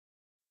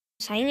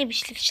Саяны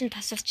бичлэгч нь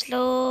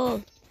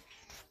тасарчлоо.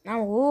 Нам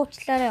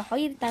уучлаарай.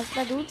 2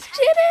 даглаад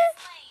үзчихээрэй.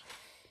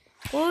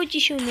 Гойж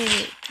шүнэ.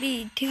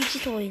 Би тэгж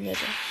л гоё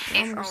нэр.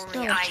 Нам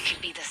өстой.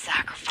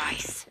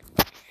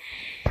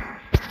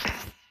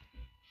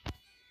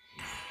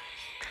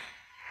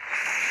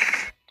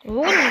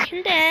 Уур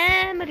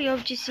нэхэндээ амар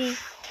явж исэн.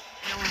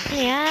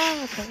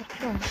 Яа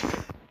тоглохгүй.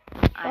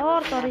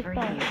 Доор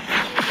дортой.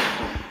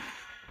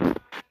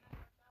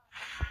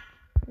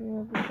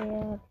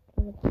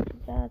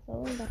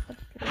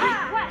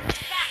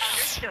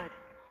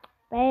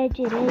 Байж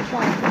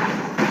ирээсаа.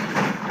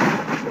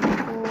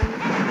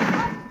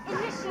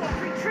 Initiate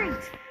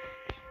retreat.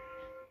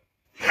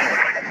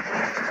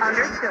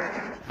 Understood.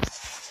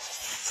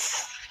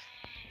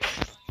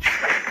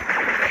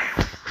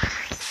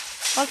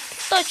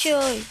 Голтооч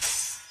ёо.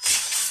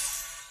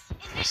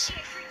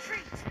 Initiate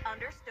retreat.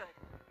 Understood.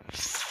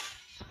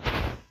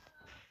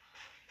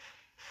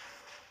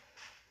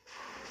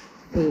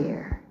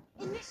 Fear.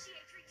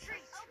 Initiate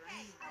retreat.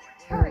 Okay. Our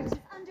turret is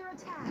under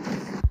attack.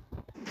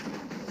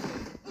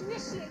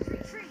 Initiate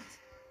retreat.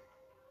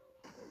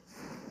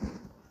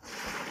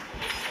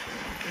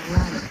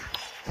 Run.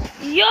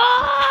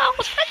 Ёо,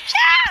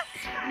 гутачаа.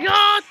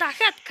 Ёо,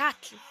 дахиад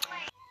катл.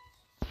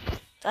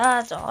 За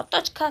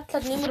одоо ч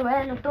катлаар нэмэр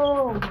байна уу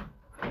дөө.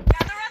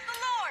 Gather up the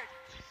Lord.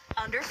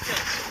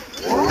 Understood.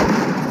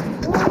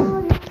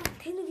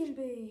 Тэнэг юм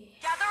бэ.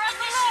 Gather up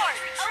the Lord.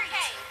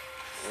 Okay.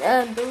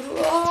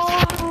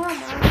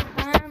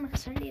 Мах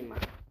санима.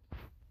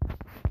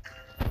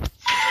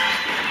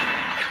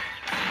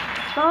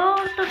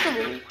 Тото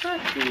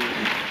хати.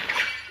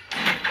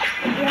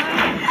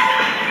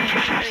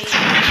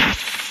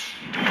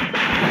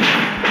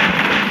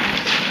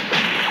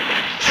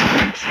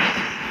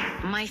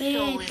 My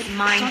soul is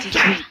mine to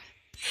keep.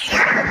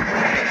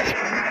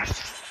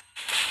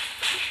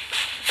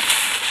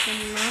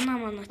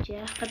 Мана ч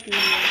яах гэдэг юм.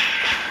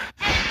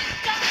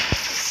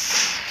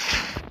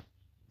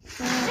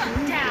 Shut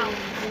down.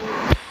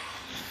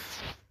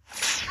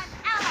 An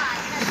ally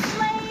has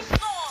slain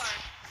Lord.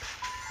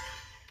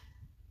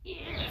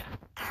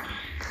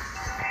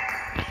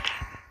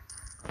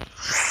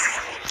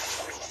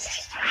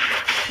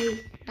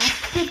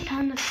 Настай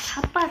танаас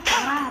хапа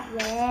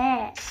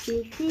дараавэ.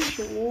 Хэлсэн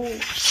шүү.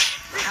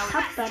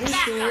 Хап дарах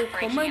шүү.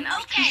 Команд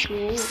хийх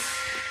шүү.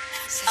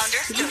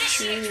 Understood.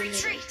 Initiate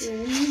retreat.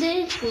 Эндээ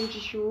шүүж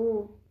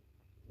шүү.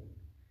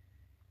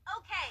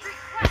 Okay.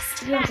 Request.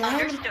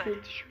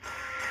 Understood.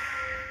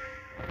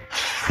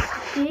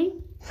 Okay.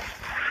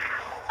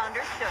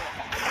 Understood.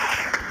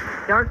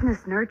 Darkness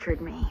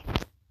nurtured me,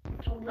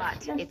 but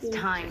it's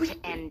time to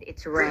end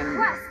its reign.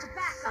 Request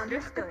back.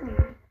 Understood.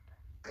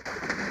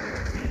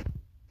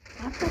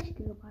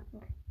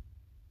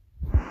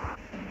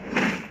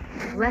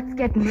 Let's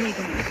get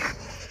moving.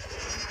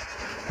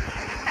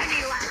 Any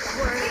last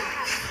word?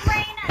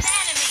 Slain an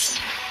enemy.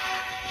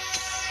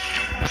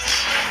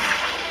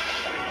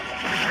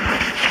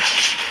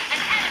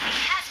 An enemy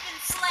has been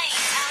slain.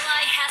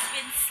 Ally has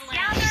been slain.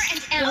 Gather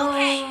and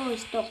okay.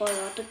 Өстөө гоё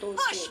одоо Push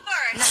дуусна.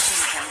 first.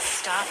 Nothing can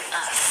stop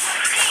us.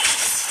 Team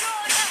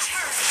destroy the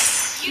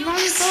turret. You Ман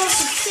destroy доо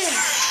the үгүй.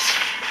 turret.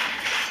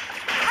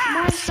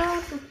 Ман доо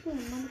үгүй.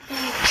 Ман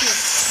доо үгүй.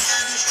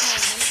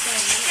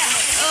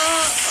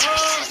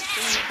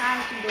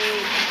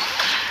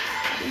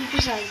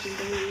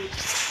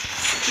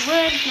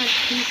 Зүгээр л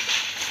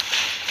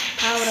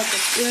тавраад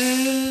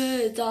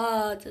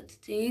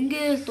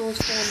ингээд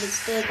дууссан юм биз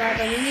дээ. За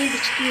миний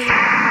бичгээр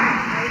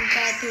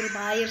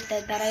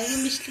баяртай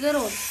дараагийн бичлэгээр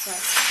уулзсан.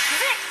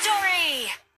 Victory!